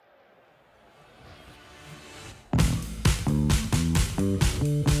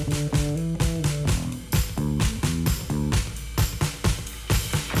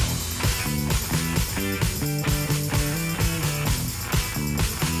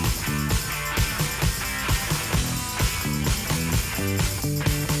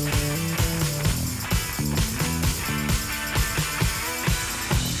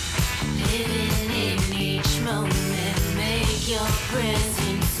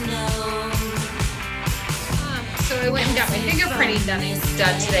I went and got my fingerprinting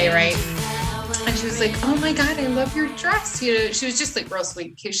done today, right? And she was like, "Oh my God, I love your dress." You know, she was just like real sweet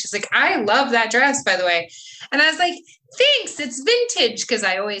and cute. She's like, "I love that dress, by the way." And I was like, "Thanks, it's vintage," because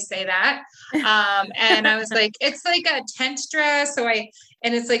I always say that. And I was like, "It's like a tent dress."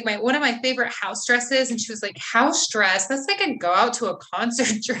 And it's like one of my favorite house dresses. And she was like, "House dress? That's like a go out to a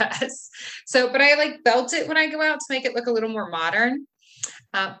concert dress." So, but I like belt it when I go out to make it look a little more modern.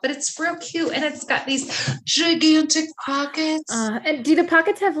 But it's real cute, and it's got these gigantic pockets. And do the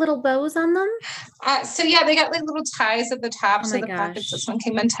pockets have little bows on them? So yeah, they got like little ties at the top. So the pockets, this one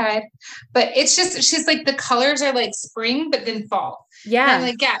came untied. But it's just, she's like, the colors are like spring, but then fall. Yeah. And I'm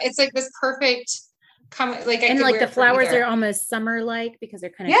like, yeah, it's like this perfect, and like the flowers are almost summer-like because they're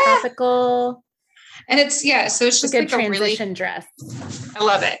kind of tropical. And it's, so it's just a good transition dress. I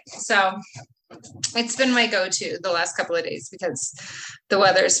love it. So it's been my go-to the last couple of days because the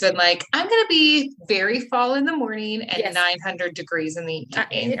weather's been like, I'm going to be very fall in the morning and 900 degrees in the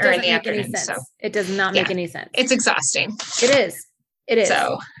evening or in the afternoon. So it does not make any sense. It's exhausting. It is.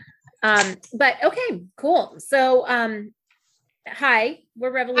 So, but okay, cool. So, hi,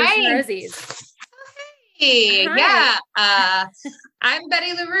 we're Revolution Rosies. Hey, hi. Yeah. I'm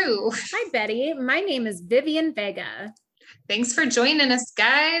Betty LaRue. Hi, Betty. My name is Vivian Vega. Thanks for joining us,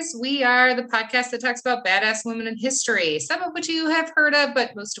 guys. We are the podcast that talks about badass women in history, some of which you have heard of,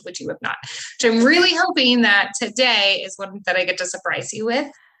 but most of which you have not. So I'm really hoping that today is one that I get to surprise you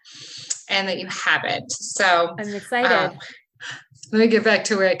with and that you haven't. So I'm excited. Let me get back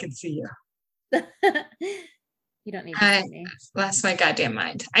to where I can see you. You don't need to see me. Lost my goddamn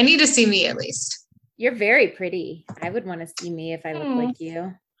mind. I need to see me at least. You're very pretty. I would want to see me if I look like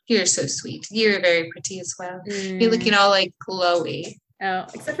you. You're so sweet. You're very pretty as well. You're looking all like glowy. Oh,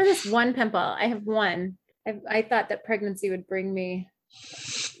 except for this one pimple. I have one. I thought that pregnancy would bring me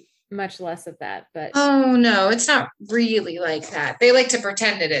much less of that, but oh no, it's not really like that. They like to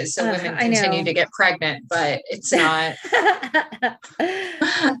pretend it is, so women continue to get pregnant, but it's not.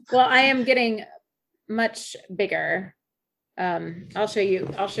 Well, I am getting much bigger. I'll show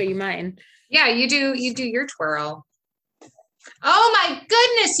you mine. Yeah, you do your twirl. Oh my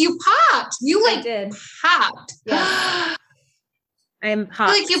goodness, you popped. You like did popped. Yeah. I'm popped.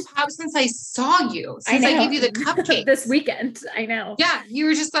 I feel like you popped since I saw you. Since I gave you the cupcake this weekend. I know. Yeah, you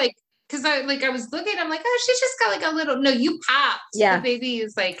were just like, because I was looking, I'm like, oh, she's just got like a little. No, you popped. Yeah, the baby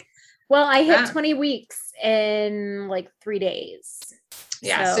is like. Well, I hit 20 weeks in like 3 days.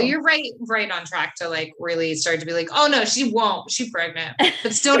 Yeah, so you're right on track to like really start to be like, oh no, she won't. She's pregnant.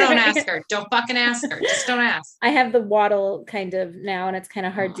 But still don't ask her. Don't fucking ask her. Just don't ask. I have the waddle kind of now, and it's kind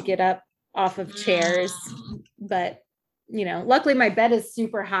of hard to get up off of chairs. But, luckily my bed is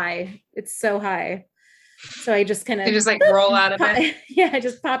super high. It's so high. So I just kind of just like roll out of it. Yeah, I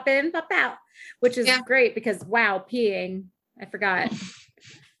just pop in, pop out, which is great because wow, peeing. I forgot.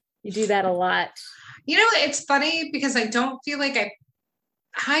 You do that a lot. It's funny because I don't feel like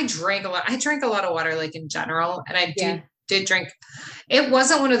I drank a lot. I drank a lot of water, like in general, and I did drink. It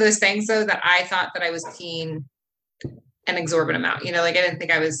wasn't one of those things though that I thought that I was peeing an exorbitant amount. Like I didn't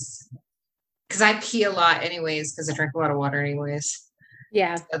think I was, because I pee a lot anyways because I drink a lot of water anyways.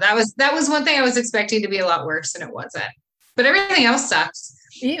 Yeah, so that was one thing I was expecting to be a lot worse, and it wasn't. But everything else sucks.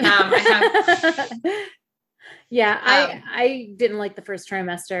 I didn't like the first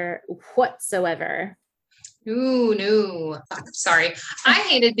trimester whatsoever. Ooh, no. Sorry. I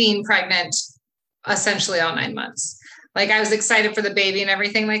hated being pregnant essentially all 9 months. Like I was excited for the baby and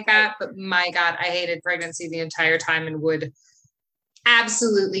everything like that, but my God, I hated pregnancy the entire time and would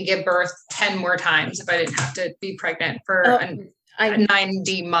absolutely give birth 10 more times if I didn't have to be pregnant for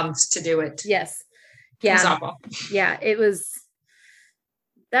 90 months to do it. Yes. Yeah. It was awful. Yeah. It was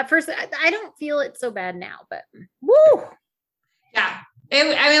that first, I don't feel it so bad now, but woo. Yeah.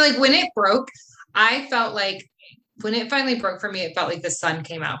 Like when it broke, I felt like when it finally broke for me, it felt like the sun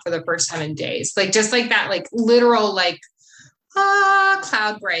came out for the first time in days. Like just like that, like literal, like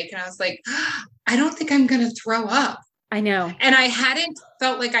cloud break. And I was like, I don't think I'm going to throw up. I know. And I hadn't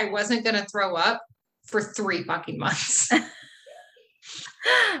felt like I wasn't going to throw up for 3 fucking months.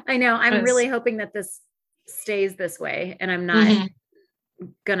 I know. I'm really hoping that this stays this way. And I'm not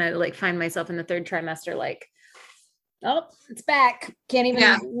gonna like find myself in the 3rd trimester, like, oh, it's back. Can't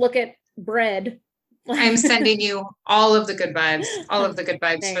even look at bread. I'm sending you all of the good vibes,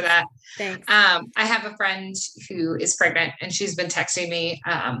 Thanks. For that. Thanks. I have a friend who is pregnant and she's been texting me,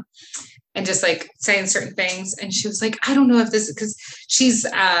 and just like saying certain things. And she was like, I don't know if this is because she's,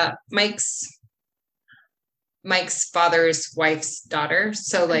 Mike's father's wife's daughter.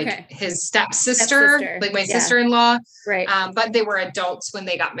 So like his stepsister, like my sister-in-law. Right. But they were adults when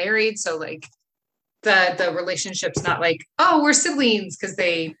they got married. So like the relationship's not like, oh, we're siblings, because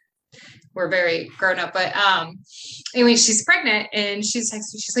they were very grown up. But anyway, she's pregnant and she's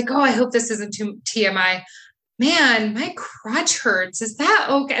texting, she's like, oh, I hope this isn't too TMI. Man, my crotch hurts. Is that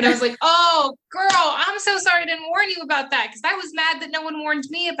okay? And I was like, oh, girl, I'm so sorry I didn't warn you about that, because I was mad that no one warned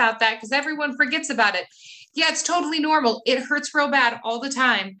me about that, because everyone forgets about it. Yeah, it's totally normal. It hurts real bad all the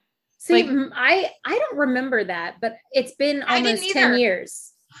time. See, like, I don't remember that, but it's been almost 10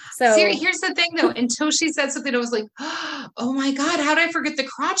 years. So here's the thing though, until she said something, I was like, oh my God, how did I forget the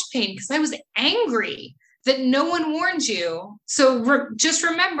crotch pain? Because I was angry that no one warned you. So just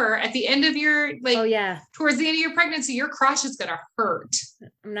remember, at the end of your, like, oh yeah, towards the end of your pregnancy, your crotch is going to hurt.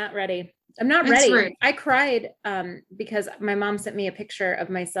 I'm not ready. Rude. I cried because my mom sent me a picture of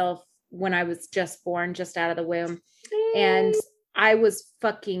myself when I was just born, just out of the womb. And I was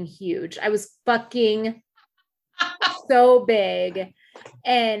fucking huge. I was fucking so big.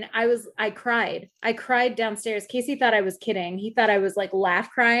 And I cried downstairs. Casey thought I was kidding. He thought I was like laugh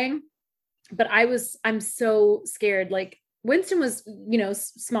crying, but I'm so scared. Like Winston was,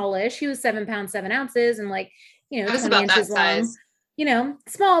 smallish. He was 7 pounds, 7 ounces, and like, 20 inches long,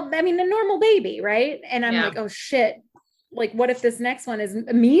 small. I mean, a normal baby. Right. And I'm like, oh shit. Like, what if this next one is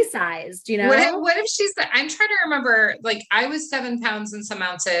me sized, What if she's I'm trying to remember, like, I was 7 pounds and some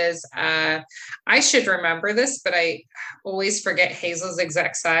ounces. I should remember this, but I always forget Hazel's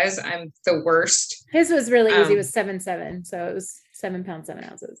exact size. I'm the worst. His was really easy. It was 7'7". So it was 7 pounds, 7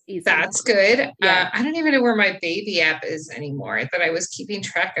 ounces. Easy. That's good. Yeah. I don't even know where my baby app is anymore. I thought I was keeping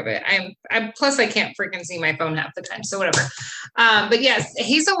track of it. Plus I can't freaking see my phone half the time. So whatever. But yes,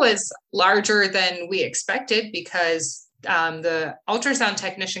 Hazel was larger than we expected, because the ultrasound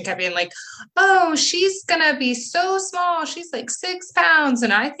technician kept being like, oh, she's gonna be so small, she's like 6 pounds,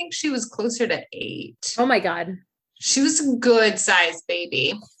 and I think she was closer to 8. Oh my God, she was a good sized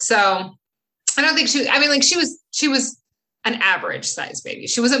baby. So I don't think she was an average size baby.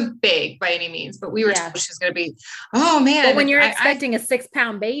 She wasn't big by any means, but we were told she was going to be, oh man. But when you're expecting a 6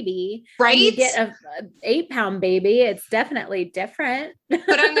 pound baby, right? You get a 8 pound baby, it's definitely different.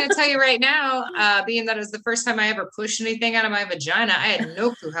 But I'm going to tell you right now, being that it was the first time I ever pushed anything out of my vagina, I had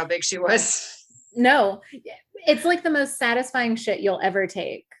no clue how big she was. No, it's like the most satisfying shit you'll ever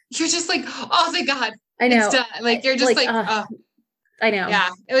take. You're just like, oh, thank God. I know. It's done. Like, you're just like oh. I know. Yeah,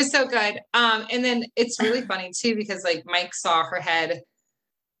 it was so good. And then it's really funny too, because like Mike saw her head,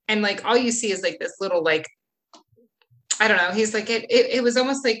 and like all you see is like this little, like, I don't know. He's like, it was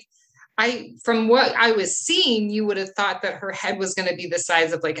almost like, from what I was seeing, you would have thought that her head was going to be the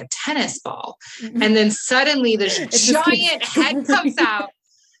size of like a tennis ball. Mm-hmm. And then suddenly this giant head comes out.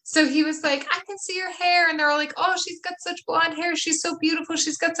 So he was like, I can see her hair. And they're all like, oh, she's got such blonde hair. She's so beautiful.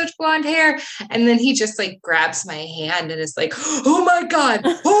 She's got such blonde hair. And then he just like grabs my hand and is like, oh my God.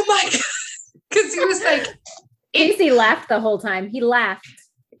 Oh my God. Because he was like, Casey laughed the whole time. He laughed.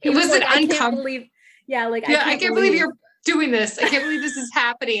 It was like, I can't believe. Yeah. Like, I can't believe you're doing this. I can't believe this is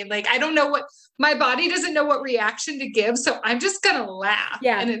happening. Like, I don't know what, my body doesn't know what reaction to give. So I'm just going to laugh.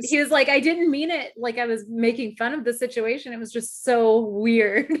 Yeah. And he was like, I didn't mean it. Like, I was making fun of the situation. It was just so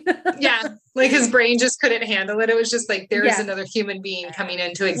weird. Yeah. Like his brain just couldn't handle it. It was just like, there is another human being coming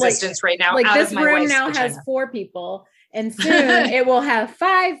into existence right now. Like this room now has 4 people, and soon it will have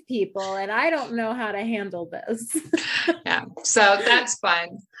 5 people. And I don't know how to handle this. Yeah. So that's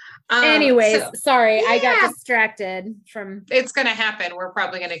fun. Anyways, sorry, I got distracted from. It's going to happen. We're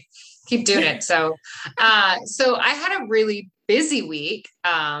probably going to keep doing it. So I had a really busy week.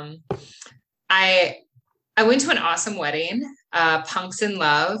 I went to an awesome wedding, Punks in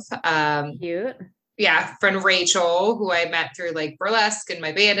Love. Cute. Yeah. Friend Rachel, who I met through like burlesque and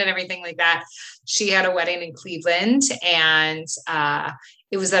my band and everything like that. She had a wedding in Cleveland, and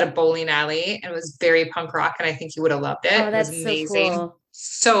it was at a bowling alley, and it was very punk rock. And I think you would have loved it. Oh, that's it was amazing. So cool.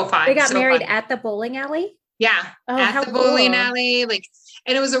 So fun. They got married at the bowling alley? Yeah. At the bowling alley. Like,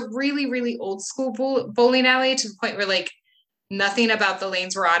 and it was a really, really old school bowling alley, to the point where like nothing about the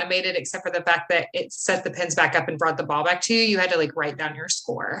lanes were automated except for the fact that it set the pins back up and brought the ball back to you. You had to like write down your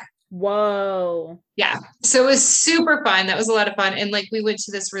score. Whoa. Yeah. So it was super fun. That was a lot of fun. And like, we went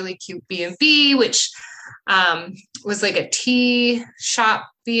to this really cute B&B, which was like a tea shop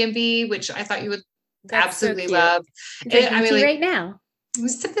B&B, which I thought you would absolutely love. I mean, like, right now.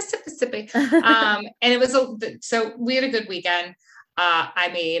 Sippy. And it was so we had a good weekend. I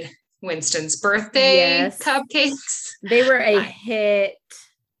made Winston's birthday cupcakes. They were a hit.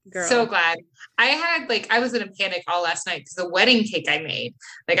 Girl. So glad. I was in a panic all last night because the wedding cake I made,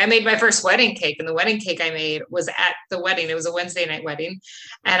 I made my first wedding cake, and the wedding cake I made was at the wedding. It was a Wednesday night wedding.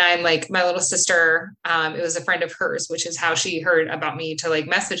 And I'm like, my little sister, it was a friend of hers, which is how she heard about me to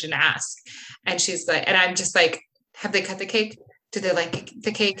message and ask. And she's like, and I'm just like, have they cut the cake? Did they like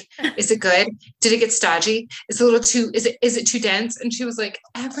the cake? Is it good? Did it get stodgy? Is it too dense? And she was like,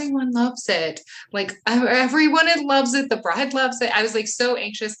 everyone loves it. Everyone loves it. The bride loves it. I was so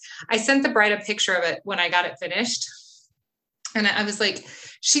anxious. I sent the bride a picture of it when I got it finished. And I was like,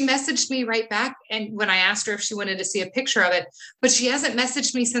 she messaged me right back. And when I asked her if she wanted to see a picture of it, but she hasn't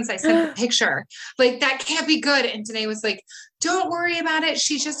messaged me since I sent the picture. That can't be good. And Danae was like, don't worry about it.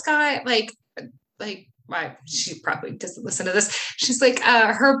 She just got she probably doesn't listen to this. She's like,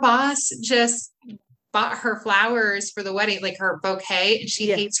 her boss just bought her flowers for the wedding, her bouquet, and she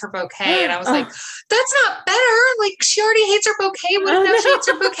hates her bouquet. And I was like, that's not better. She already hates her bouquet. What if now she hates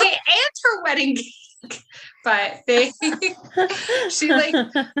her bouquet and her wedding cake? But it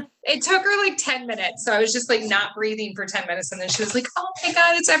took her 10 minutes. So I was just not breathing for 10 minutes. And then she was like, oh my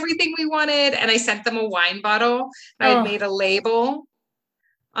God, it's everything we wanted. And I sent them a wine bottle. I had made a label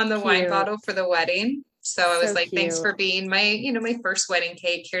on the wine bottle for the wedding. So I was like, thanks for being my first wedding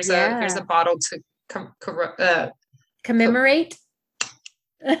cake. Here's a bottle to commemorate.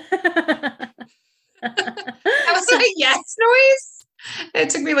 That was a yes noise. It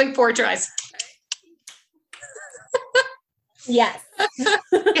took me 4 tries. Yes.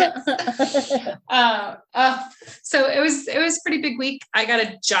 So it was a pretty big week. I got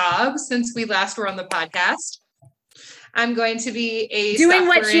a job since we last were on the podcast. I'm going to be doing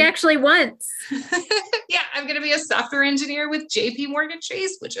what she actually wants. Yeah, I'm going to be a software engineer with JP Morgan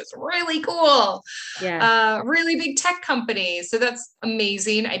Chase, which is really cool. Yeah. Really big tech company. So that's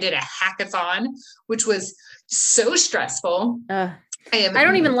amazing. I did a hackathon, which was so stressful. I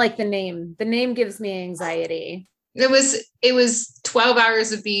don't even like the name. The name gives me anxiety. It was 12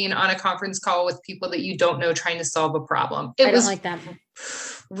 hours of being on a conference call with people that you don't know, trying to solve a problem. I don't like that.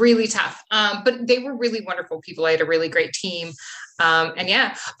 Really tough. But they were really wonderful people. I had a really great team. And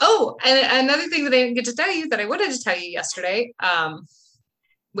yeah. Oh, and another thing that I didn't get to tell you that I wanted to tell you yesterday,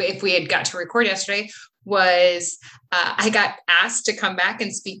 if we had got to record yesterday, was I got asked to come back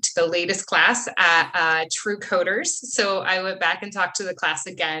and speak to the latest class at True Coders. So I went back and talked to the class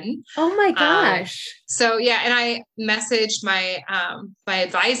again. Oh my gosh. So yeah, and I messaged my my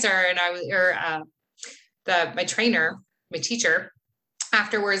advisor and my trainer, my teacher.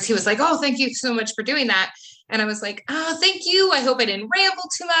 Afterwards, he was like, oh, thank you so much for doing that. And I was like, oh, thank you. I hope I didn't ramble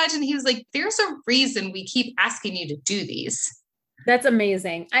too much. And he was like, there's a reason we keep asking you to do these. That's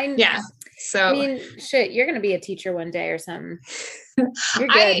amazing. So I mean, shit, you're going to be a teacher one day or something. You're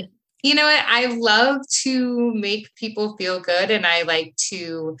good. You know what? I love to make people feel good. And I like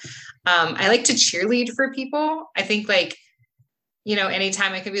to cheerlead for people. I think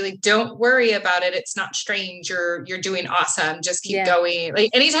anytime I can be like, don't worry about it. It's not strange. You're doing awesome. Just keep going.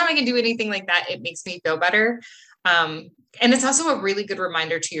 Anytime I can do anything like that, it makes me feel better. And it's also a really good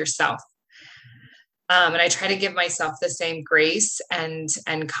reminder to yourself. And I try to give myself the same grace and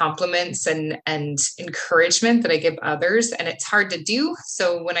compliments and encouragement that I give others. And it's hard to do.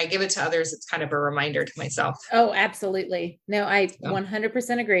 So when I give it to others, it's kind of a reminder to myself. Oh, absolutely. No, I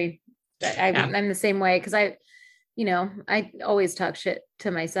 100% agree. I'm the same way. Cause I always talk shit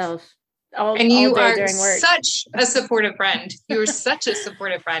to myself all day during work. Such a supportive friend. You were such a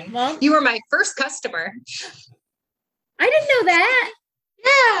supportive friend. Well, you were my first customer. I didn't know that.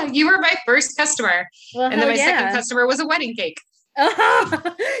 Yeah, you were my first customer. Well, and then my second customer was a wedding cake.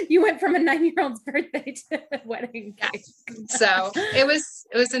 You went from a 9-year-old's birthday to a wedding cake. So it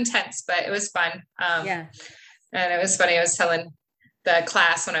was intense, but it was fun. And it was funny. I was telling the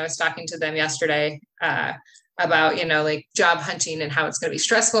class when I was talking to them yesterday, about, job hunting and how it's going to be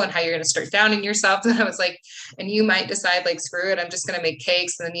stressful and how you're going to start downing yourself. And I was like, and you might decide screw it, I'm just going to make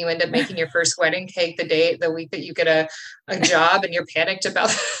cakes. And then you end up making your first wedding cake the week that you get a job and you're panicked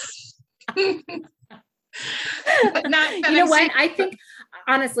about it. But not, you know what? I think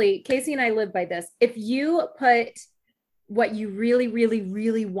honestly, Casey and I live by this. If you put what you really, really,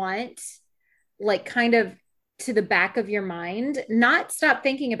 really want, kind of to the back of your mind, not stop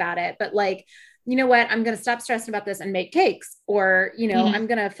thinking about it, but you know what, I'm going to stop stressing about this and make cakes, or, I'm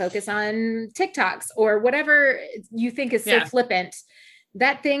going to focus on TikToks or whatever you think is so flippant.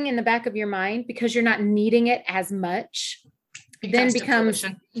 That thing in the back of your mind, because you're not needing it as much, then becomes,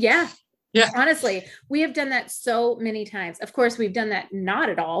 honestly, we have done that so many times. Of course, we've done that not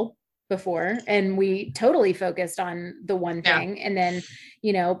at all, before, and we totally focused on the one thing and then,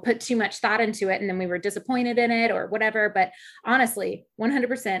 put too much thought into it. And then we were disappointed in it or whatever. But honestly,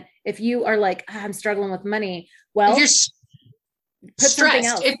 100%, if you are like, I'm struggling with money, well, if you're put something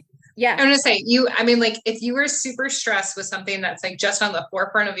stressed, else. I'm going to say if you were super stressed with something that's like just on the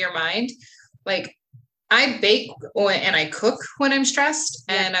forefront of your mind, like I bake and I cook when I'm stressed.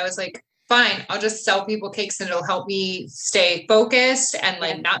 And I was like, fine, I'll just sell people cakes and it'll help me stay focused and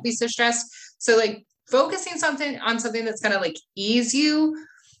like not be so stressed. So like focusing on something that's going to like ease you,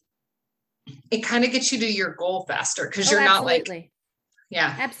 it kind of gets you to your goal faster because you're not like,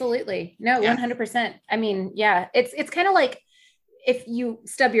 absolutely. No, 100%. I mean, it's kind of like if you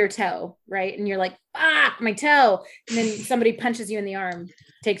stub your toe, right? And you're like, my toe. And then somebody punches you in the arm,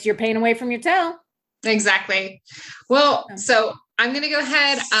 takes your pain away from your toe. Exactly. Well, so I'm going to go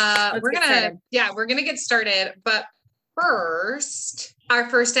ahead. We're going to get started. But first, our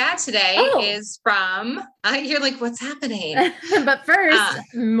first ad today is from, you're like, what's happening? But first,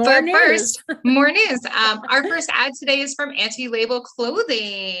 more news. Our first ad today is from Anti-Label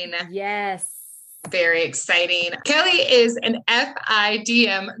Clothing. Yes. Very exciting. Kelly is an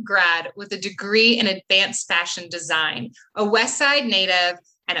FIDM grad with a degree in advanced fashion design, a West Side native,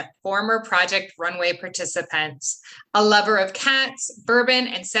 and a former Project Runway participant. A lover of cats, bourbon,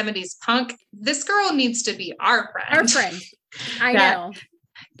 and 70s punk. This girl needs to be our friend. Our friend. I know.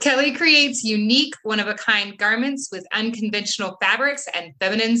 Kelly creates unique, one-of-a-kind garments with unconventional fabrics and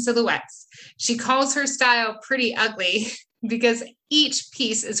feminine silhouettes. She calls her style pretty ugly because each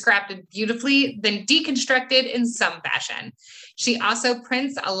piece is crafted beautifully, then deconstructed in some fashion. She also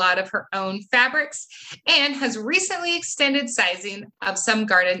prints a lot of her own fabrics and has recently extended sizing of some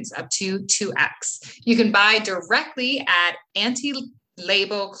garments up to 2X. You can buy directly at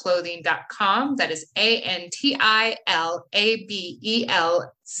antilabelclothing.com. That is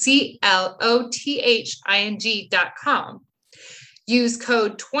ANTILABELCLOTHING.com. Use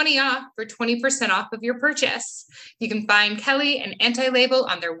code 20OFF for 20% off of your purchase. You can find Kelly and Anti-Label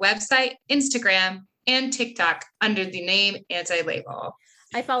on their website, Instagram, and TikTok under the name Anti-Label.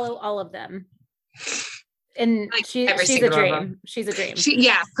 I follow all of them. And she's a dream. She's a dream.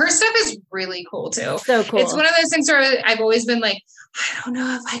 Her stuff is really cool too. So cool. It's one of those things where I've always been like, I don't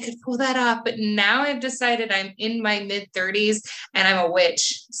know if I could pull that off, but now I've decided I'm in my mid-30s and I'm a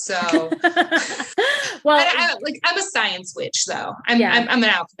witch. So, well, I'm a science witch though. I'm an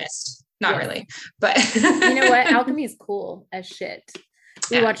alchemist. Not really, but you know what? Alchemy is cool as shit.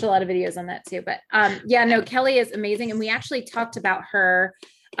 We watch a lot of videos on that too, but Kelly is amazing. And we actually talked about her.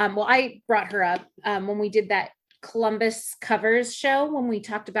 I brought her up when we did that Columbus covers show, when we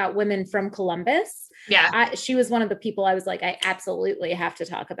talked about women from Columbus. She was one of the people I was like, I absolutely have to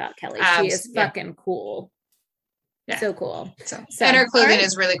talk about Kelly. She is fucking cool. So cool. So and her clothing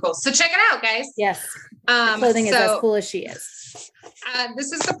is really cool. So check it out, guys. Yes. Clothing is as cool as she is.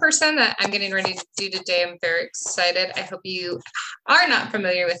 This is the person that I'm getting ready to do today. I'm very excited. I hope you are not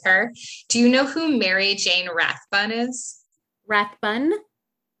familiar with her. Do you know who Mary Jane Rathbun is? Rathbun?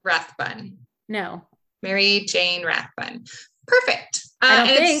 Rathbun. No. Mary Jane Rathbun. Perfect. I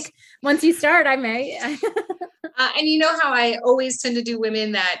don't think once you start, I may. And you know how I always tend to do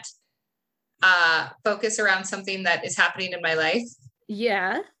women that focus around something that is happening in my life?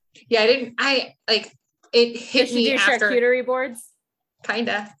 Yeah. Yeah, it hit me after charcuterie boards.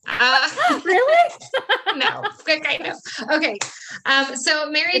 Kinda. Really? No, kind of. Okay. So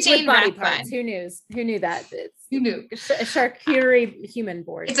Mary Jane Rathbun. Who knew that? Who knew? A charcuterie human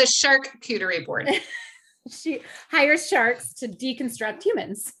board. It's a charcuterie board. She hires sharks to deconstruct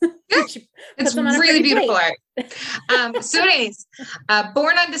humans. It's really beautiful art. So anyways,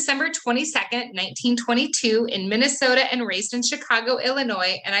 born on December 22nd, 1922 in Minnesota and raised in Chicago,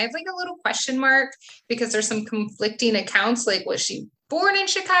 Illinois. And I have like a little question mark because there's some conflicting accounts. Like, was she born in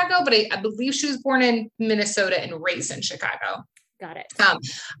Chicago? But I believe she was born in Minnesota and raised in Chicago. Got it.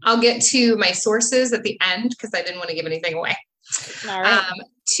 I'll get to my sources at the end because I didn't want to give anything away. All right.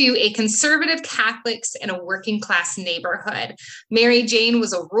 To a conservative Catholics in a working class neighborhood. Mary Jane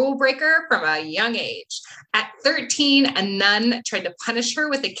was a rule breaker from a young age. At 13, a nun tried to punish her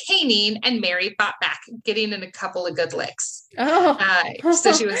with a caning, and Mary fought back, getting in a couple of good licks. Oh,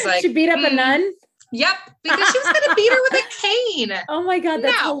 so she was like, she beat up a nun? Yep, because she was going to beat her with a cane. Oh my God,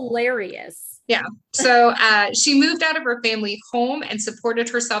 that's hilarious. Yeah. So she moved out of her family home and supported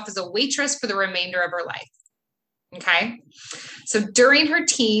herself as a waitress for the remainder of her life. Okay. So during her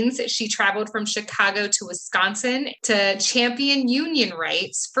teens, she traveled from Chicago to Wisconsin to champion union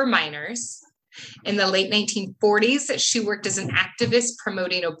rights for minors. In the late 1940s, she worked as an activist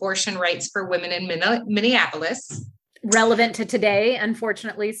promoting abortion rights for women in Minneapolis. relevant to today,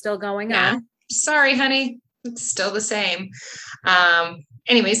 unfortunately, still going on. Sorry, honey. It's still the same.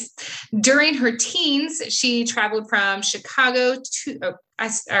 Anyways, during her teens, she traveled from Chicago to,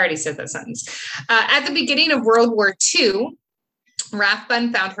 I already said that sentence. At the beginning of World War II,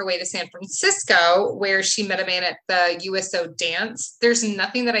 Rathbun found her way to San Francisco, where she met a man at the USO dance. There's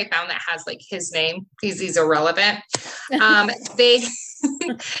nothing that I found that has like his name. He's irrelevant. They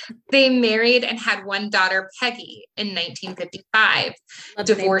they married and had one daughter, Peggy, in 1955,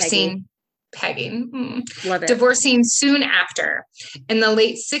 divorcing Peggy. Divorcing soon after. In the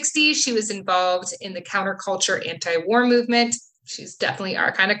late 60s, she was involved in the counterculture anti-war movement. She's definitely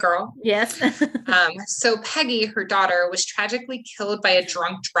our kind of girl. Yes. So Peggy, her daughter, was tragically killed by a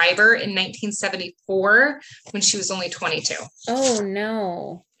drunk driver in 1974 when she was only 22. Oh,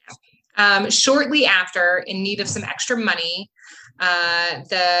 no. Shortly after, in need of some extra money,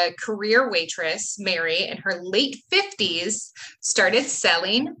 the career waitress, Mary, in her late 50s, started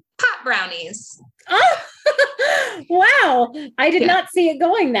selling pot brownies. Oh, wow. I did not see it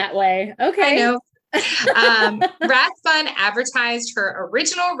going that way. Okay. I know. Rathbun advertised her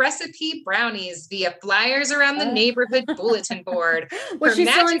original recipe brownies via flyers around the neighborhood bulletin board. Was she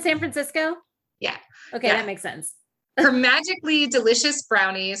still in San Francisco? Yeah. Okay, that makes sense. Her magically delicious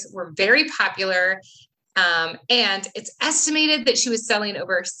brownies were very popular. And it's estimated that she was selling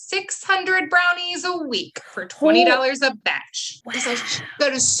over 600 brownies a week for $20 a batch. Wow.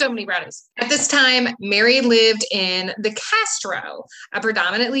 That is so many brownies. At this time, Mary lived in the Castro, a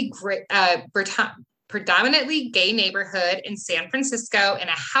predominantly gay neighborhood in San Francisco, and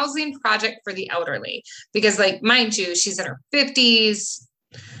a housing project for the elderly. Because, like, mind you, she's in her 50s,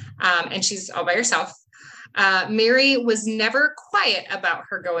 and she's all by herself. Mary was never quiet about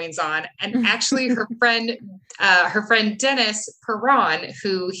her goings on. And actually her friend Dennis Perron,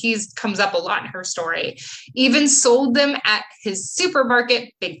 who comes up a lot in her story, even sold them at his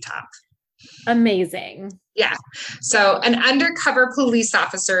supermarket, Big Top. Amazing. Yeah. So an undercover police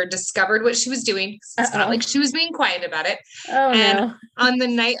officer discovered what she was doing. It's not like she was being quiet about it. And on the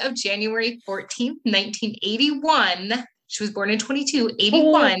night of January 14th, 1981, she was born in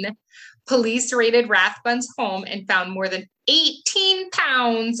 81. Police raided Rathbun's home and found more than 18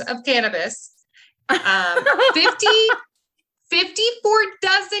 pounds of cannabis, 54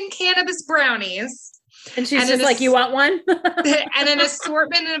 dozen cannabis brownies. And she's just like, you want one? And an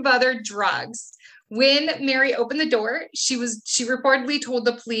assortment of other drugs. When Mary opened the door, she reportedly told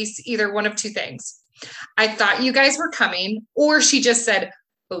the police either one of two things. I thought you guys were coming, or she just said,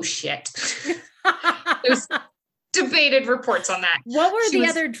 oh shit. There's debated reports on that. What were the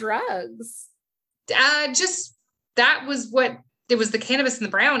other drugs? That was the cannabis and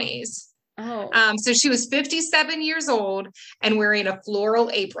the brownies. Oh. So she was 57 years old and wearing a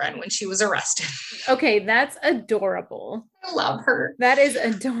floral apron when she was arrested. Okay, that's adorable. I love her. That is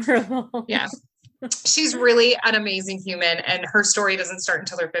adorable. Yeah. She's really an amazing human, and her story doesn't start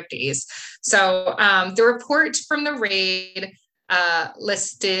until her 50s. So the report from the raid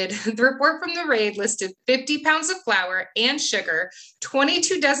listed 50 pounds of flour and sugar,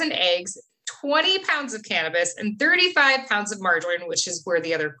 22 dozen eggs, 20 pounds of cannabis, and 35 pounds of margarine, which is where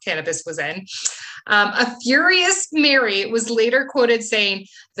the other cannabis was in. A furious Mary was later quoted saying,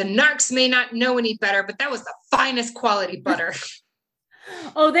 "The narcs may not know any better, but that was the finest quality butter."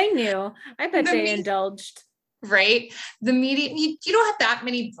 Oh, they knew. I bet they indulged. Right? The media, you don't have that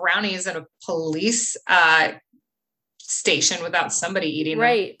many brownies in a police station without somebody eating them.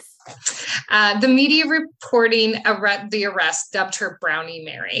 Right. The media reporting the arrest dubbed her Brownie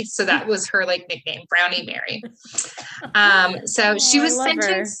Mary. So that was her nickname, Brownie Mary. So she was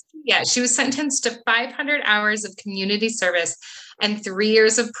sentenced. Yeah, she was sentenced to 500 hours of community service and 3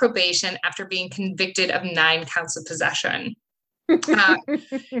 years of probation after being convicted of 9 counts of possession.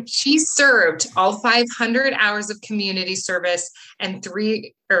 She served all 500 hours of community service and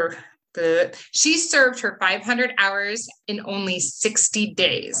she served her 500 hours in only 60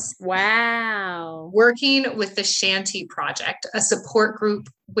 days. Wow. Working with the Shanty Project, a support group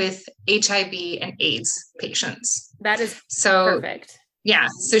with HIV and AIDS patients. That is perfect. Yeah.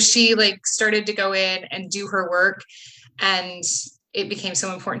 So she started to go in and do her work, and it became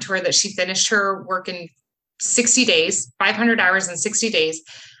so important to her that she finished her work in 60 days, 500 hours in 60 days.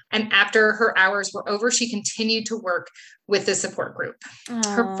 And after her hours were over, she continued to work with the support group.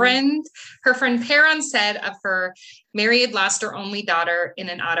 Aww. Her friend Perron said of her, Mary had lost her only daughter in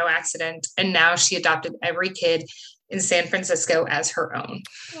an auto accident, and now she adopted every kid in San Francisco as her own.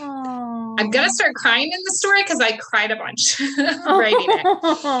 Aww. I'm going to start crying in the story because I cried a bunch writing it.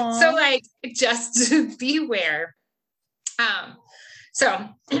 So just beware. So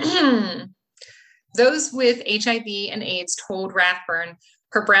Those with HIV and AIDS told Rathburn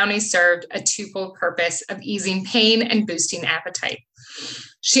her brownies served a twofold purpose of easing pain and boosting appetite.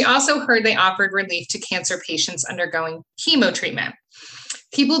 She also heard they offered relief to cancer patients undergoing chemo treatment.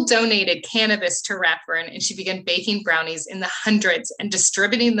 People donated cannabis to Rathburn, and she began baking brownies in the hundreds and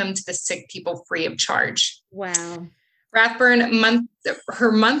distributing them to the sick people free of charge. Wow. Rathburn,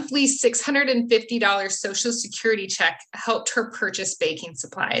 her monthly $650 Social Security check helped her purchase baking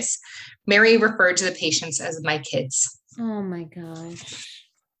supplies. Mary referred to the patients as my kids. Oh my gosh.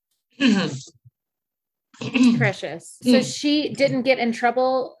 Precious. So she didn't get in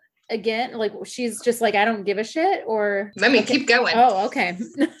trouble again? Like she's just like, I don't give a shit, or let me keep going. Oh, okay.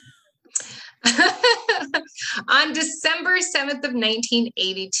 On December 7th of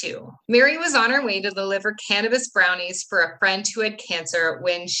 1982, Mary was on her way to deliver cannabis brownies for a friend who had cancer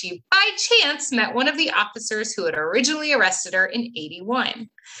when she, by chance, met one of the officers who had originally arrested her in 81.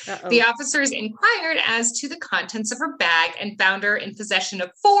 Uh-oh. The officers inquired as to the contents of her bag and found her in possession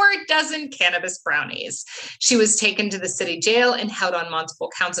of 4 dozen cannabis brownies. She was taken to the city jail and held on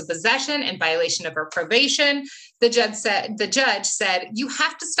multiple counts of possession and violation of her probation. The judge said, "You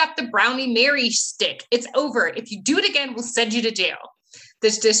have to stop the brownie Mary stick. It's over. If you do it again, we'll send you to jail."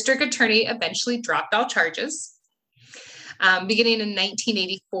 The district attorney eventually dropped all charges. Beginning in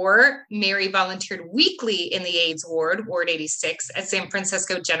 1984, Mary volunteered weekly in the AIDS ward, Ward 86, at San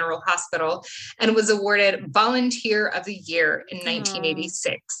Francisco General Hospital, and was awarded Volunteer of the Year in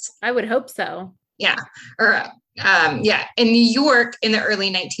 1986. I would hope so. Yeah. In New York in the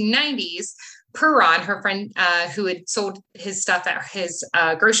early 1990s, Perron, her friend who had sold his stuff at his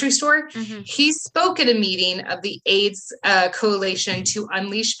grocery store, he spoke at a meeting of the AIDS Coalition to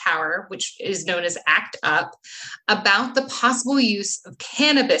Unleash Power, which is known as ACT UP, about the possible use of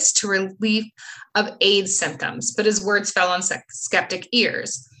cannabis to relief of AIDS symptoms. But his words fell on skeptic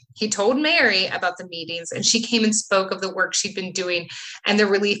ears. He told Mary about the meetings, and she came and spoke of the work she'd been doing and the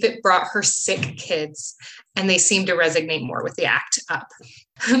relief it brought her sick kids. And they seemed to resonate more with the ACT UP.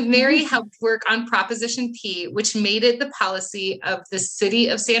 Mary helped work on Proposition P, which made it the policy of the city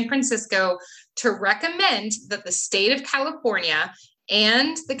of San Francisco to recommend that the state of California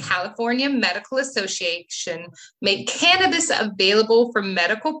and the California Medical Association make cannabis available for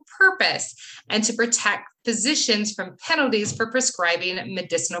medical purpose and to protect physicians from penalties for prescribing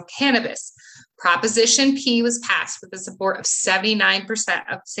medicinal cannabis. Proposition P was passed with the support of 79%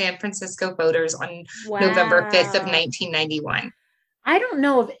 of San Francisco voters on November 5th of 1991. I don't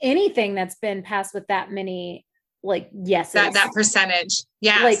know of anything that's been passed with that many, like, yeses. That percentage.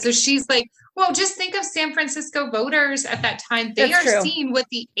 Yeah. Like, so she's like, well, just think of San Francisco voters at that time. They are seeing what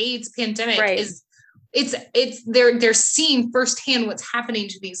the AIDS pandemic is. They're seeing firsthand what's happening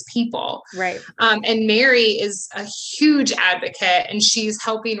to these people. Right. And Mary is a huge advocate, and she's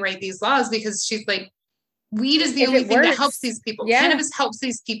helping write these laws because she's like, weed is the only thing that helps these people. Yeah. Cannabis helps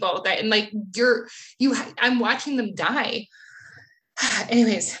these people I'm watching them die.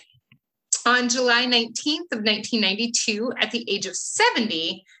 Anyways, on July 19th of 1992, at the age of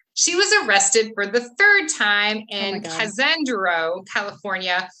 70, she was arrested for the 3rd time in Cazanduro,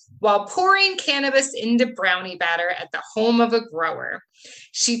 California, while pouring cannabis into brownie batter at the home of a grower.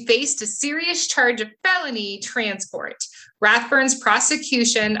 She faced a serious charge of felony transport. Rathburn's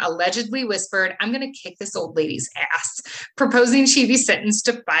prosecution allegedly whispered, "I'm going to kick this old lady's ass," proposing she be sentenced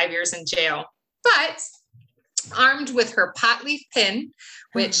to 5 years in jail. But armed with her pot leaf pin,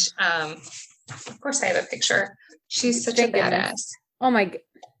 which, of course I have a picture. She's such a badass. Oh my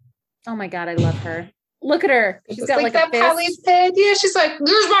God. I love her. Look at her. She's got like a pot leaf pin. Yeah. She's like,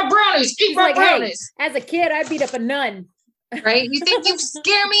 "Here's my brownies. Eat my brownies." Hey, as a kid, I beat up a nun. Right? You think you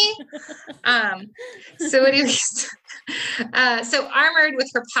scare me? So anyways, so armored with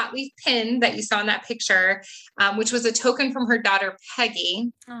her pot leaf pin that you saw in that picture, which was a token from her daughter,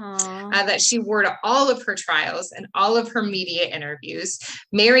 Peggy, that she wore to all of her trials and all of her media interviews,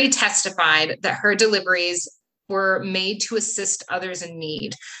 Mary testified that her deliverees were made to assist others in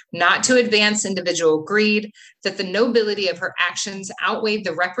need, not to advance individual greed, that the nobility of her actions outweighed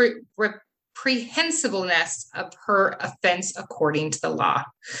the reprehensibleness of her offense according to the law.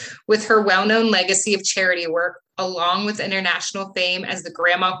 With her well-known legacy of charity work, along with international fame as the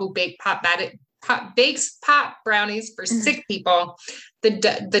grandma who bakes pot brownies for sick people,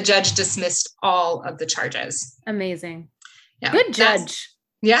 the judge dismissed all of the charges. Amazing. Yeah, good judge.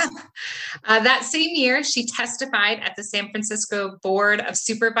 That same year, she testified at the San Francisco Board of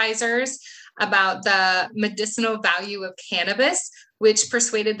Supervisors about the medicinal value of cannabis, which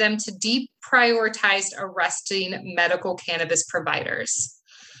persuaded them to deprioritize arresting medical cannabis providers.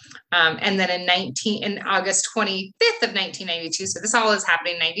 And then in August 25th of 1992, so this all is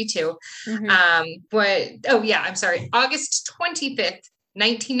happening in 92. August 25th,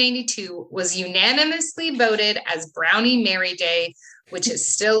 1992 was unanimously voted as Brownie Mary Day, which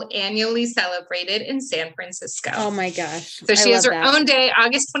is still annually celebrated in San Francisco. Oh my gosh. So she has her own day,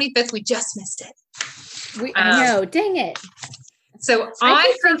 August 25th. We just missed it. I know. Dang it. So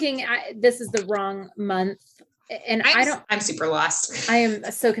I keep thinking this is the wrong month. And I'm super lost. I am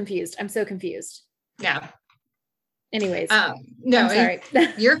so confused. I'm so confused. Yeah. Anyways. No, I'm sorry.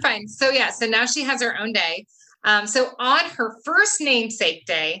 You're fine. So now she has her own day. So on her first namesake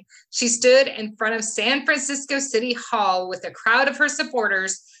day, she stood in front of San Francisco City Hall with a crowd of her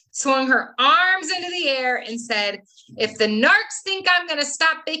supporters, swung her arms into the air and said, "If the narcs think I'm going to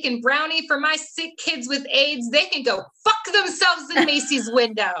stop baking brownie for my sick kids with AIDS, they can go fuck themselves in Macy's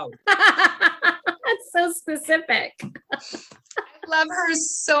window." That's so specific. I love her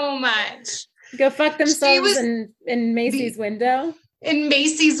so much. Go fuck themselves in Macy's window? In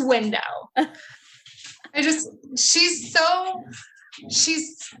Macy's window. She's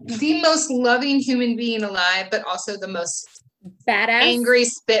the most loving human being alive, but also the most badass, angry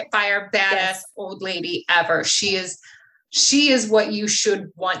Spitfire, badass old lady ever. She is what you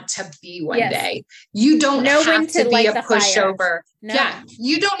should want to be one day. You don't have to be a pushover. No. Yeah.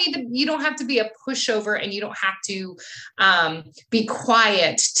 You don't have to be a pushover, and you don't have to be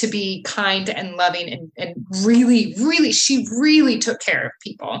quiet to be kind and loving and really, really, she really took care of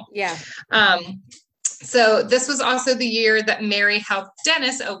people. Yeah. So this was also the year that Mary helped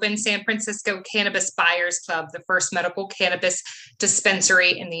Dennis open San Francisco Cannabis Buyers Club, the first medical cannabis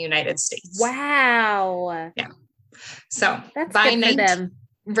dispensary in the United States. Wow. Yeah. So that's good for them.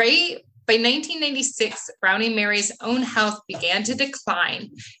 Right? By 1996, Brownie Mary's own health began to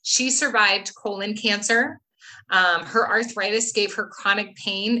decline. She survived colon cancer. Her arthritis gave her chronic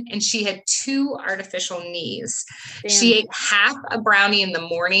pain, and she had 2 artificial knees. Damn. She ate half a brownie in the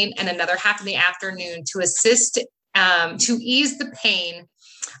morning and another half in the afternoon to assist to ease the pain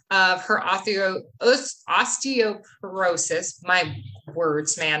of her osteoporosis. My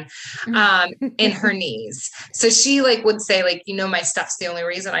words, man, in her knees. So she would say, my stuff's the only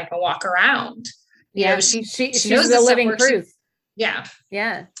reason I can walk around. She's the living proof. Yeah.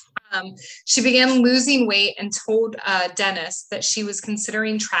 Yeah. She began losing weight and told Dennis that she was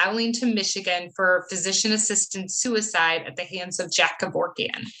considering traveling to Michigan for physician assisted suicide at the hands of Jack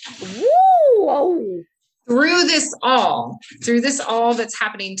Kevorkian. Whoa. Through this all that's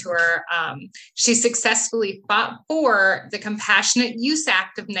happening to her, she successfully fought for the Compassionate Use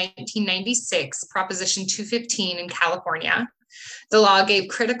Act of 1996, Proposition 215 in California. The law gave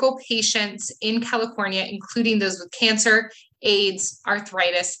critical patients in California, including those with cancer, AIDS,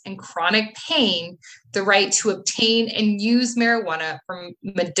 arthritis, and chronic pain, the right to obtain and use marijuana for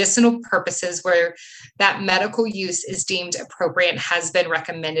medicinal purposes where that medical use is deemed appropriate and has been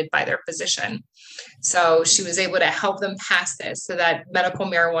recommended by their physician. So she was able to help them pass this so that medical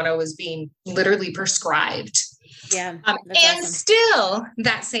marijuana was being literally prescribed. Yeah. And awesome. Still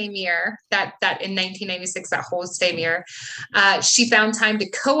that same year, that in 1996, that whole same year, she found time to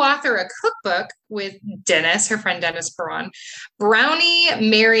co-author a cookbook with Dennis, her friend Dennis Perron, Brownie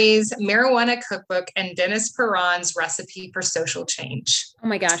Mary's Marijuana Cookbook and Dennis Perron's Recipe for Social Change. Oh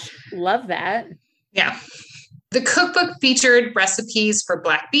my gosh. Love that. Yeah. The cookbook featured recipes for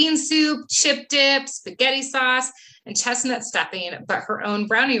black bean soup, chip dip, spaghetti sauce, and chestnut stuffing, but her own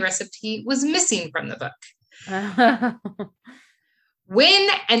brownie recipe was missing from the book. When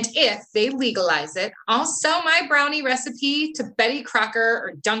and if they legalize it, I'll sell my brownie recipe to Betty Crocker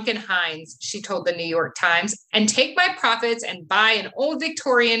or Duncan Hines, she told the New York Times, and take my profits and buy an old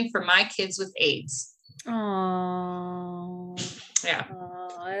Victorian for my kids with AIDS. Oh, yeah.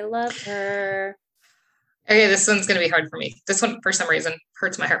 Oh, I love her. Okay, this one's going to be hard for me. This one, for some reason,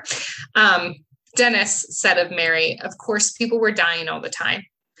 hurts my heart. Dennis said of Mary, of course, people were dying all the time.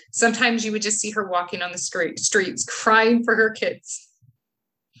 Sometimes you would just see her walking on the streets, crying for her kids.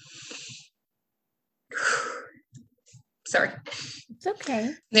 Sorry. It's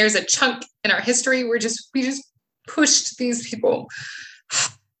okay. There's a chunk in our history where we just pushed these people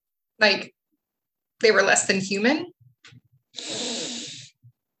like they were less than human.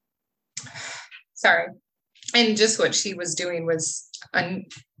 Sorry. And just what she was doing was an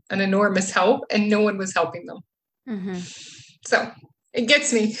enormous help, and no one was helping them. Mm-hmm. So it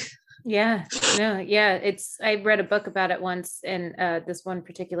gets me. Yeah. No, yeah. I read a book about it once, and this one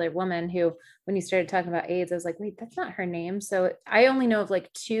particular woman who, when you started talking about AIDS, I was like, wait, that's not her name. So I only know of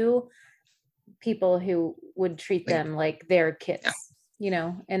like 2 people who would treat them like their kids,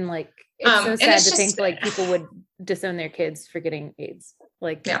 and like, it's so sad to think like people would disown their kids for getting AIDS.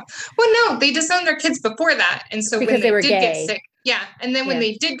 Like, yeah. Well, no, they disowned their kids before that. And so because when they were did gay. get sick, yeah. And then when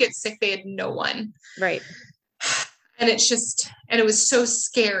they did get sick, they had no one. Right. And it was so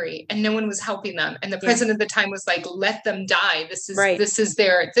scary and no one was helping them. And the president at the time was like, let them die. This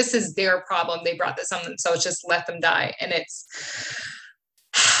is their problem. They brought this on themselves. Just let them die. And it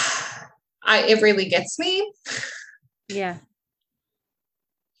really gets me. Yeah.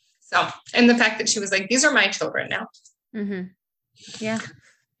 So, and the fact that she was like, these are my children now. Mm-hmm. Yeah.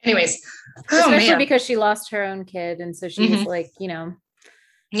 Anyways. Especially because she lost her own kid. And so she's like, you know,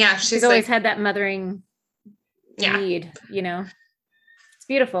 yeah, she's always had that mothering need, you know. It's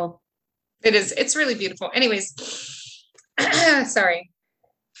beautiful. It is. It's really beautiful. Anyways, sorry.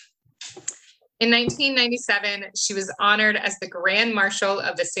 In 1997, she was honored as the Grand Marshal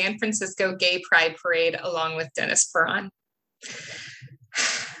of the San Francisco Gay Pride Parade, along with Dennis Peron.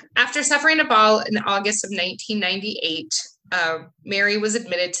 After suffering a fall in August of 1998, Mary was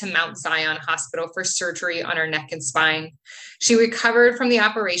admitted to Mount Zion Hospital for surgery on her neck and spine. She recovered from the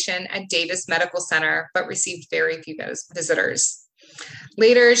operation at Davis Medical Center, but received very few visitors.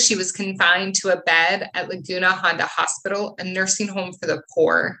 Later, she was confined to a bed at Laguna Honda Hospital, a nursing home for the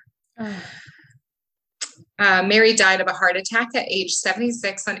poor. Mary died of a heart attack at age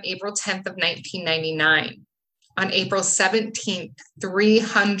 76 on April 10th of 1999. On April 17th,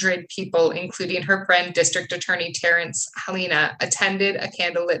 300 people, including her friend, District Attorney Terrence Helena, attended a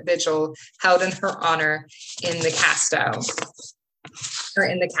candlelit vigil held in her honor in the Castro.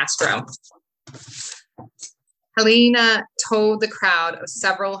 Helena told the crowd of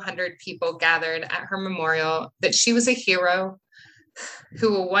several hundred people gathered at her memorial that she was a hero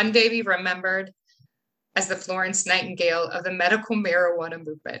who will one day be remembered as the Florence Nightingale of the medical marijuana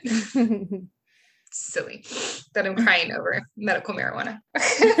movement. Silly that I'm crying over medical marijuana.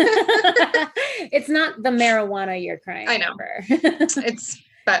 It's not the marijuana you're crying over.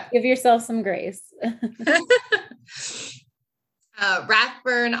 But give yourself some grace.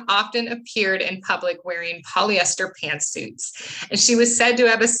 Rathburn often appeared in public wearing polyester pantsuits, and she was said to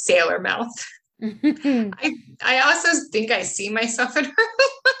have a sailor mouth. I also think I see myself in her.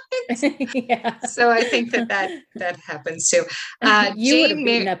 Yeah. So I think that happens too. You would have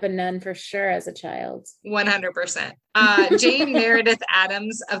beaten up a nun for sure as a child. 100%. Jane Meredith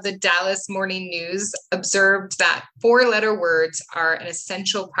Adams of the Dallas Morning News observed that 4-letter words are an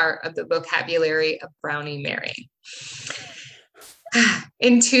essential part of the vocabulary of Brownie Mary.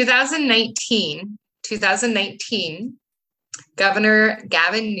 In 2019, Governor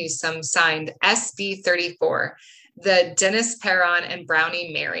Gavin Newsom signed SB 34, the Dennis Peron and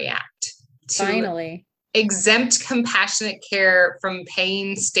Brownie Mary Act, to finally exempt compassionate care from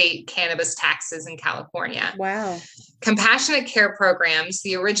paying state cannabis taxes in California. Wow. Compassionate care programs,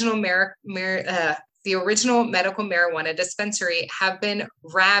 the original medical marijuana dispensary, have been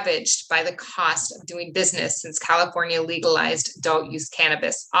ravaged by the cost of doing business since California legalized adult use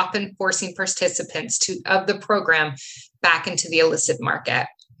cannabis, often forcing participants of the program back into the illicit market.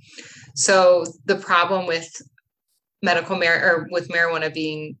 So the problem with with marijuana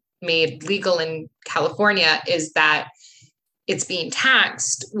being made legal in California is that it's being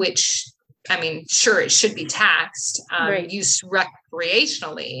taxed, which, I mean, sure, it should be taxed, used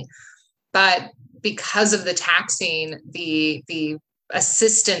recreationally, but because of the taxing, the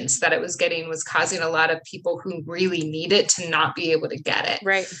assistance that it was getting was causing a lot of people who really need it to not be able to get it.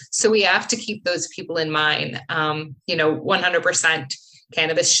 Right. So we have to keep those people in mind. 100%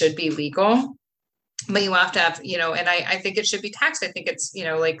 cannabis should be legal, but you have to have, and I think it should be taxed. I think it's,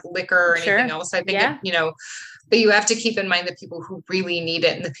 like liquor or anything else. I think, but you have to keep in mind the people who really need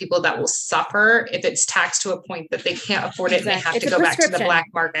it and the people that will suffer if it's taxed to a point that they can't afford it and they have to go back to the black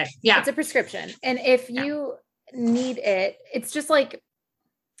market. Yeah. It's a prescription. And if you need it, it's just like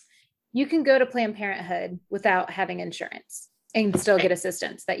you can go to Planned Parenthood without having insurance and still get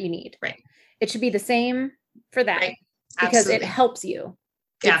assistance that you need. Right. It should be the same for that because it helps you.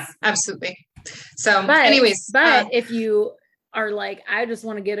 Yeah, absolutely. So anyways, if you are like, I just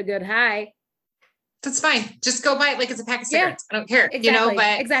want to get a good high, that's fine. Just go buy it like it's a pack of cigarettes. I don't care, exactly.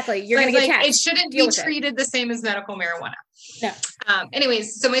 but exactly. You're going to get taxed. It shouldn't be treated the same as medical marijuana. No.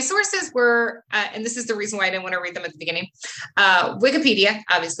 Anyways, so my sources were, and this is the reason why I didn't want to read them at the beginning. Wikipedia,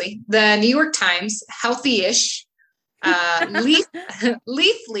 obviously, the New York Times, Healthy-ish,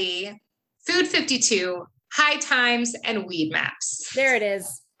 Leafly, Food 52, High Times, and Weed Maps. There it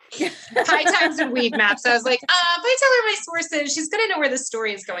is. High Times and Weed Maps. I was like, if I tell her my sources, she's going to know where the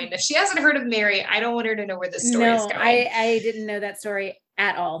story is going. If she hasn't heard of Mary, I don't want her to know where the story is going. I didn't know that story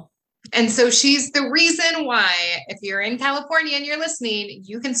at all. And so she's the reason why, if you're in California and you're listening,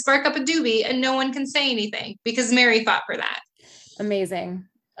 you can spark up a doobie and no one can say anything because Mary fought for that. Amazing.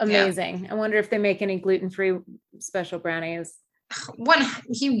 Amazing. Yeah. I wonder if they make any gluten-free special brownies. One,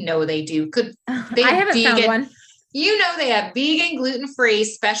 they do. I haven't found one. They have vegan, gluten-free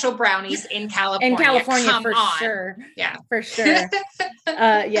special brownies in California. In California, for sure. Yeah, for sure.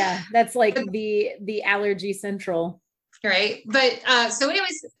 Yeah, that's like the allergy central. Right. But so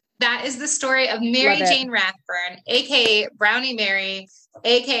anyways, that is the story of Mary Jane Rathburn, aka Brownie Mary,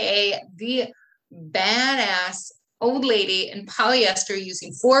 aka the badass old lady in polyester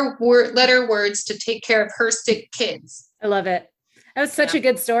using 4-letter words to take care of her sick kids. I love it. That was such a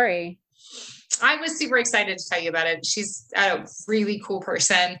good story. I was super excited to tell you about it. She's a really cool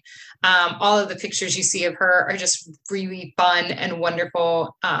person. All of the pictures you see of her are just really fun and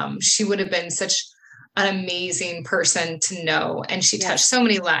wonderful. She would have been such an amazing person to know. And she touched so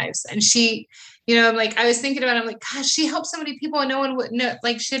many lives. And she, like, I was thinking about it, I'm like, gosh, she helped so many people and no one would know,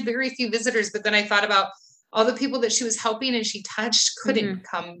 like, she had very few visitors. But then I thought about all the people that she was helping and she touched couldn't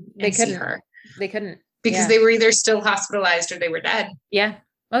come and see her. They couldn't. Because they were either still hospitalized or they were dead. Yeah.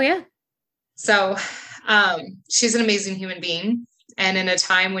 Oh, yeah. So she's an amazing human being. And in a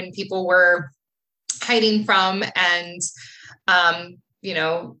time when people were hiding from and,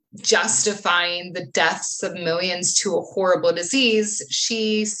 justifying the deaths of millions to a horrible disease,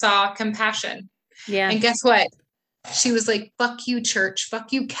 she saw compassion. Yeah. And guess what? She was like, fuck you, church.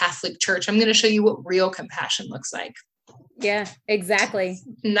 Fuck you, Catholic Church. I'm going to show you what real compassion looks like. Yeah, exactly.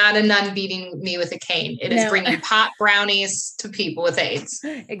 Not a nun beating me with a cane. It is bringing pot brownies to people with AIDS.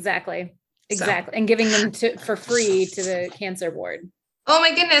 Exactly. Exactly. So. And giving them for free to the cancer ward. Oh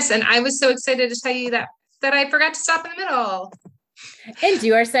my goodness. And I was so excited to tell you that I forgot to stop in the middle. And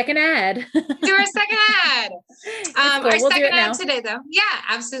do our second ad. Our second ad today, though. Yeah,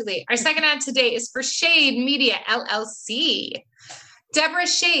 absolutely. Our second ad today is for Shade Media, LLC. Deborah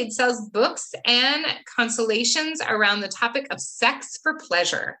Shade sells books and consolations around the topic of sex for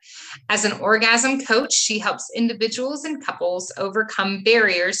pleasure. As an orgasm coach, she helps individuals and couples overcome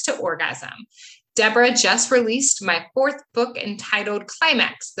barriers to orgasm. Deborah just released my 4th book entitled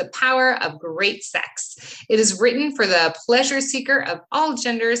Climax, The Power of Great Sex. It is written for the pleasure seeker of all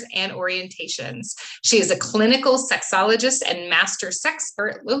genders and orientations. She is a clinical sexologist and master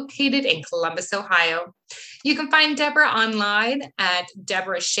sexpert located in Columbus, Ohio. You can find Deborah online at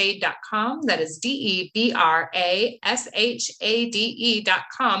deborahshade.com. That is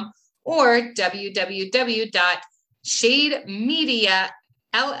DeBrashade.com or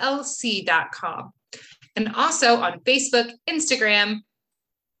www.shademediallc.com. And also on Facebook, Instagram,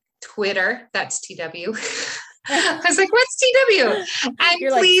 Twitter, that's TW. I was like, what's TW? And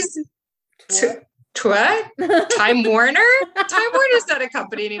you're please, what? Time Warner? Time Warner's not a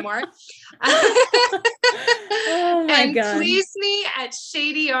company anymore. Oh my and God. Please me at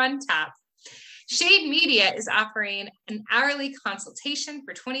Shady on Top. Shade Media is offering an hourly consultation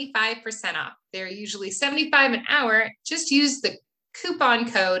for 25% off. They're usually $75 an hour. Just use the coupon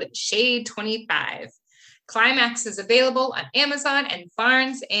code SHADE25. Climax is available on Amazon and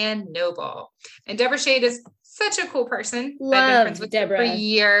Barnes and Noble. And Deborah Shade is such a cool person. Love I've been friends with Deborah her for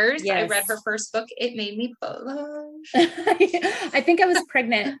years. Yes. I read her first book. It made me blush. I think I was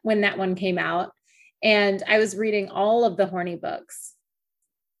pregnant when that one came out, and I was reading all of the horny books.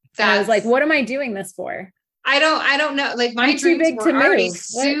 And I was like, what am I doing this for? I don't know. Like my dreams were already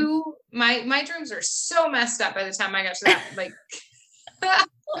my dreams are so messed up by the time I got to that. Like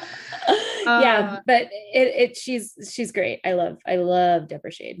yeah, but she's great. I love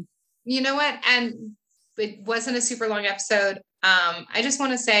Deborah Shade. You know what? And it wasn't a super long episode. I just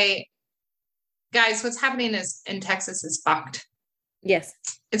want to say, guys, what's happening in Texas is fucked. Yes.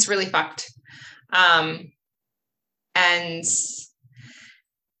 It's really fucked. And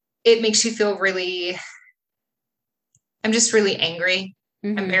it makes you feel I'm just really angry.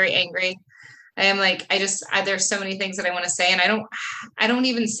 Mm-hmm. I'm very angry. I am like, there's so many things that I want to say, and I don't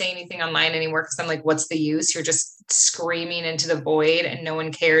even say anything online anymore because I'm like, what's the use? You're just screaming into the void and no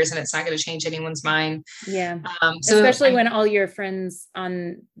one cares, and it's not going to change anyone's mind. Yeah. So especially when all your friends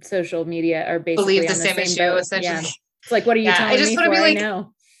on social media are basically believe the same issue, essentially. Yeah. It's like, what are you telling me for? I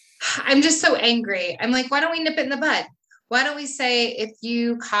know. I'm just so angry. I'm like, why don't we nip it in the bud? Why don't we say if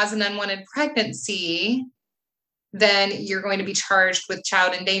you cause an unwanted pregnancy, then you're going to be charged with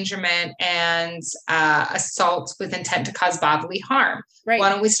child endangerment and assault with intent to cause bodily harm. Right. Why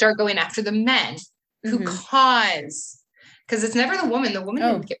don't we start going after the men who cause, because it's never the woman. The woman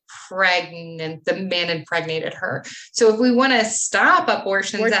didn't get pregnant. The man impregnated her. So if we want to stop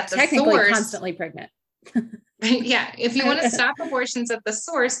abortions at the source, constantly pregnant. Yeah. If you want to stop abortions at the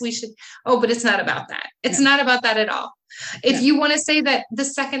source, we should. Oh, but it's not about that. It's not about that at all. If you want to say that the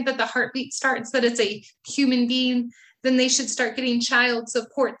second that the heartbeat starts, that it's a human being then they should start getting child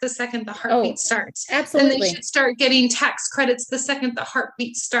support the second the heartbeat starts. Absolutely. Then they should start getting tax credits the second the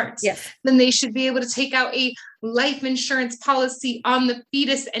heartbeat starts. Yes. Then they should be able to take out a life insurance policy on the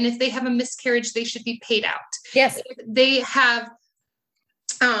fetus. And if they have a miscarriage, they should be paid out. Yes. If they have,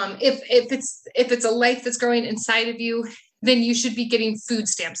 if it's a life that's growing inside of you, then you should be getting food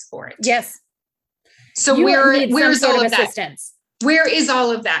stamps for it. Yes. So where's all of assistance? That? Where is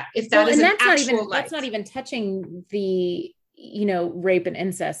all of that? If that is an actual life. That's not even touching the, rape and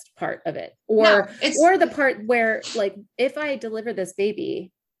incest part of it, or the part where, like, if I deliver this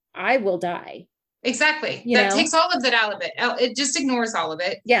baby, I will die. Exactly. That takes all of that out of it. It just ignores all of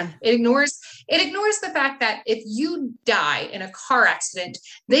it. Yeah. It ignores the fact that if you die in a car accident,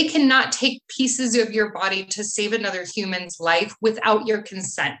 they cannot take pieces of your body to save another human's life without your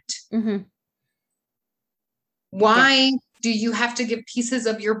consent. Mm-hmm. Why do you have to give pieces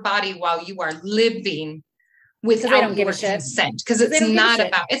of your body while you are living without your consent? Because it's not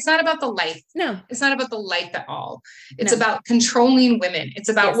about the life. No, it's not about the life at all. It's about controlling women. It's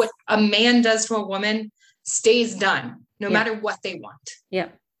about what a man does to a woman stays done, no matter what they want. Yeah.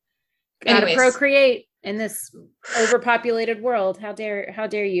 Gotta procreate in this overpopulated world. How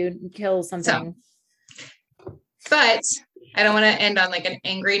dare you kill something? But I don't want to end on like an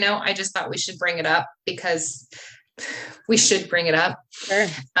angry note. I just thought we should bring it up because we should bring it up. Sure.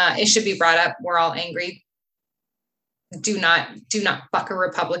 It should be brought up. We're all angry. Do not fuck a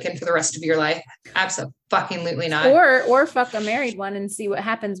Republican for the rest of your life. Absolutely not. Or fuck a married one and see what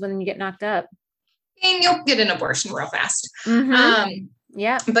happens when you get knocked up. And you'll get an abortion real fast. Mm-hmm.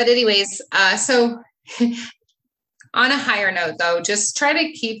 Yeah. But anyways, so on a higher note though, just try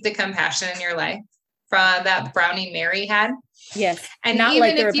to keep the compassion in your life from that Brownie Mary had. Yes. And not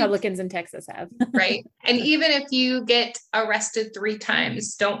like the Republicans in Texas have. Right. And even if you get arrested 3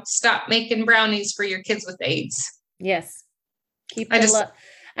 times, don't stop making brownies for your kids with AIDS. Yes.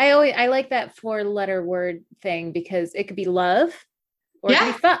 I like that 4-letter word thing because it could be love or it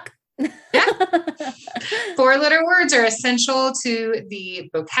could be fuck. Yeah. 4-letter words are essential to the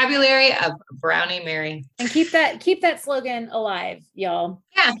vocabulary of Brownie Mary. And keep that slogan alive, y'all.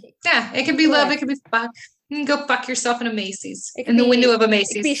 Yeah. Yeah. It could be love. It could be fuck. You can go fuck yourself in a Macy's. In the window of a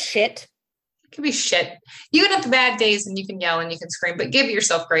Macy's. It could be shit. It could be shit. You can have the bad days and you can yell and you can scream, but give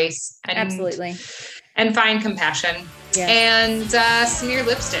yourself grace. Absolutely. And find compassion. Yeah. And smear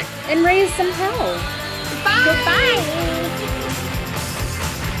lipstick. And raise some hell. Bye. Goodbye.